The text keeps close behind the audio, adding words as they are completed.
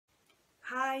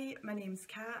Hi, my name's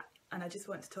Kat and I just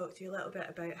want to talk to you a little bit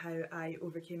about how I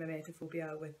overcame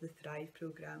emetophobia with the Thrive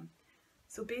programme.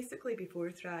 So basically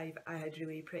before Thrive I had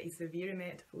really pretty severe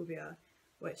emetophobia,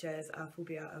 which is a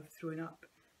phobia of throwing up,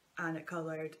 and it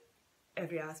coloured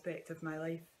every aspect of my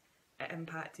life. It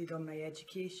impacted on my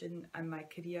education and my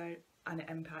career, and it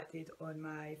impacted on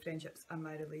my friendships and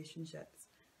my relationships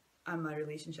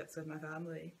with my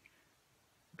family,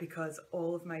 because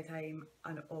all of my time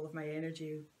and all of my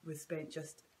energy was spent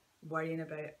just worrying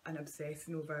about and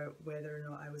obsessing over whether or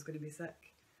not I was going to be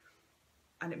sick,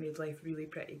 and it made life really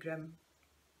pretty grim.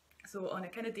 So on a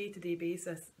kind of day-to-day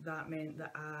basis, that meant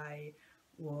that I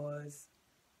was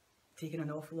taking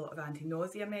an awful lot of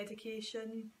anti-nausea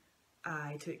medication.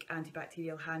 I took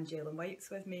anti-bacterial hand gel and wipes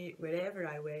with me wherever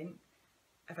I went.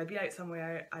 If I'd been out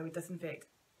somewhere, I would disinfect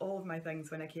all of my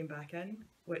things when I came back in,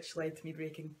 which led to me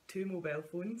breaking 2 mobile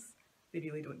phones. They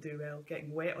really don't do well,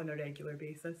 getting wet on a regular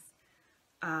basis.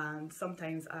 And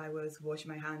sometimes I was washing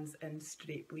my hands in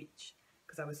straight bleach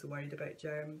because I was so worried about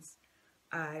germs.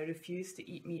 I refused to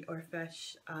eat meat or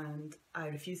fish, and I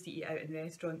refused to eat out in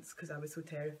restaurants because I was so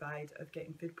terrified of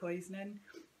getting food poisoning.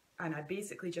 And I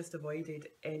basically just avoided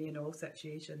any and all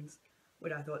situations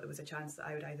where I thought there was a chance that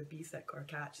I would either be sick or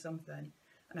catch something.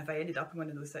 And if I ended up in one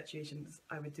of those situations,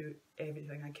 I would do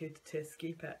everything I could to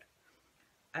escape it.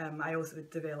 I also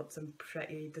developed some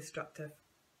pretty destructive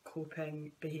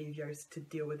coping behaviours to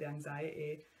deal with the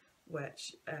anxiety,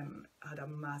 which had a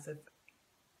massive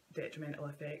detrimental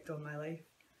effect on my life.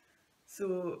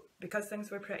 So because things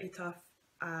were pretty tough,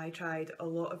 I tried a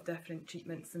lot of different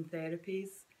treatments and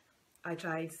therapies. I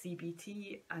tried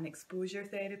CBT and exposure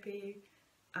therapy,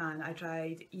 and I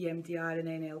tried EMDR and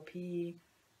NLP.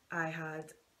 I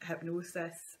had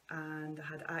hypnosis and I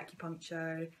had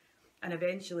acupuncture, and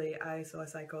eventually I saw a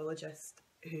psychologist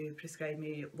who prescribed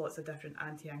me lots of different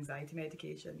anti-anxiety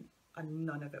medication, and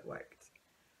none of it worked.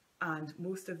 And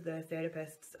most of the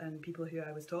therapists and people who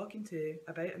I was talking to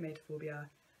about emetophobia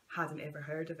hadn't ever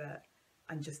heard of it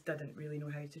and just didn't really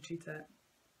know how to treat it.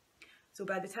 So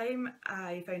by the time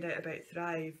I found out about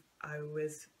Thrive, I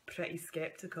was pretty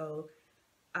sceptical.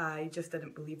 I just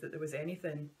didn't believe that there was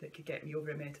anything that could get me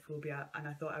over emetophobia, and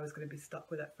I thought I was going to be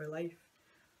stuck with it for life.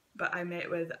 But I met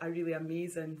with a really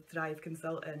amazing Thrive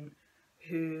consultant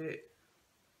who,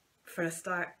 for a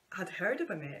start, had heard of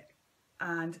Emet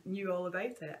and knew all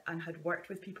about it and had worked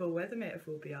with people with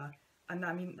emetophobia, and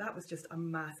I mean, that was just a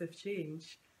massive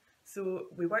change. So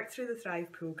we worked through the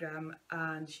Thrive programme,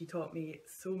 and she taught me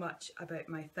so much about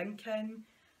my thinking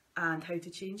and how to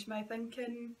change my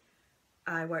thinking.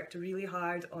 I worked really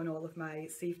hard on all of my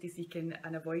safety seeking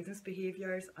and avoidance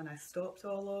behaviours, and I stopped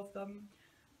all of them.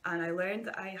 And I learned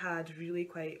that I had really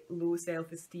quite low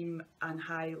self-esteem and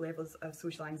high levels of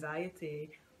social anxiety,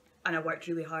 and I worked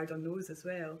really hard on those as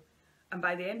well. And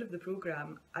by the end of the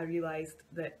programme, I realised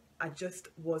that I just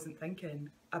wasn't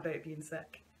thinking about being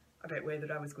sick, about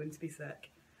whether I was going to be sick.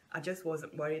 I just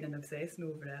wasn't worrying and obsessing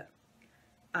over it.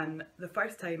 And the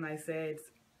first time I said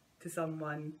to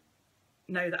someone,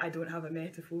 now that I don't have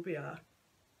emetophobia,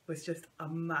 was just a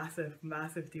massive,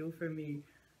 massive deal for me,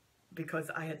 because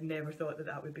I had never thought that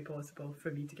that would be possible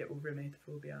for me to get over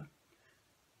emetophobia.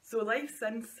 So life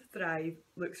since Thrive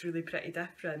looks really pretty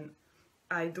different.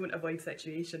 I don't avoid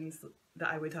situations that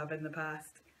I would have in the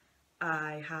past.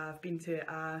 I have been to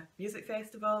a music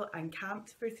festival and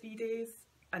camped for 3 days,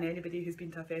 and anybody who's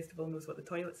been to a festival knows what the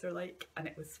toilets are like, and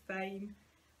it was fine.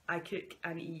 I cook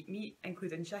and eat meat,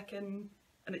 including chicken,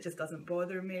 and it just doesn't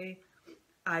bother me.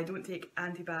 I don't take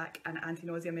anti-bac and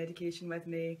anti-nausea medication with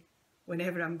me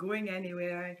whenever I'm going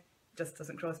anywhere. It just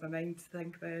doesn't cross my mind to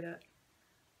think about it.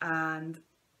 And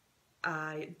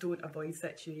I don't avoid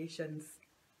situations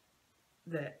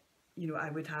that,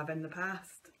 I would have in the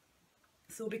past.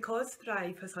 So because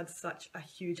Thrive has had such a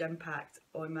huge impact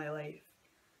on my life,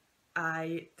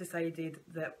 I decided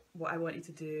that what I wanted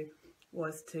to do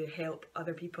was to help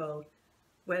other people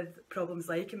with problems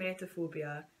like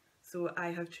emetophobia. So I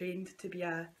have trained to be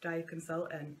a Thrive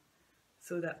consultant,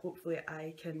 so that hopefully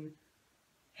I can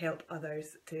help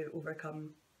others to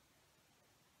overcome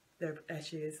their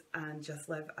issues and just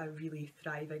live a really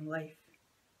thriving life.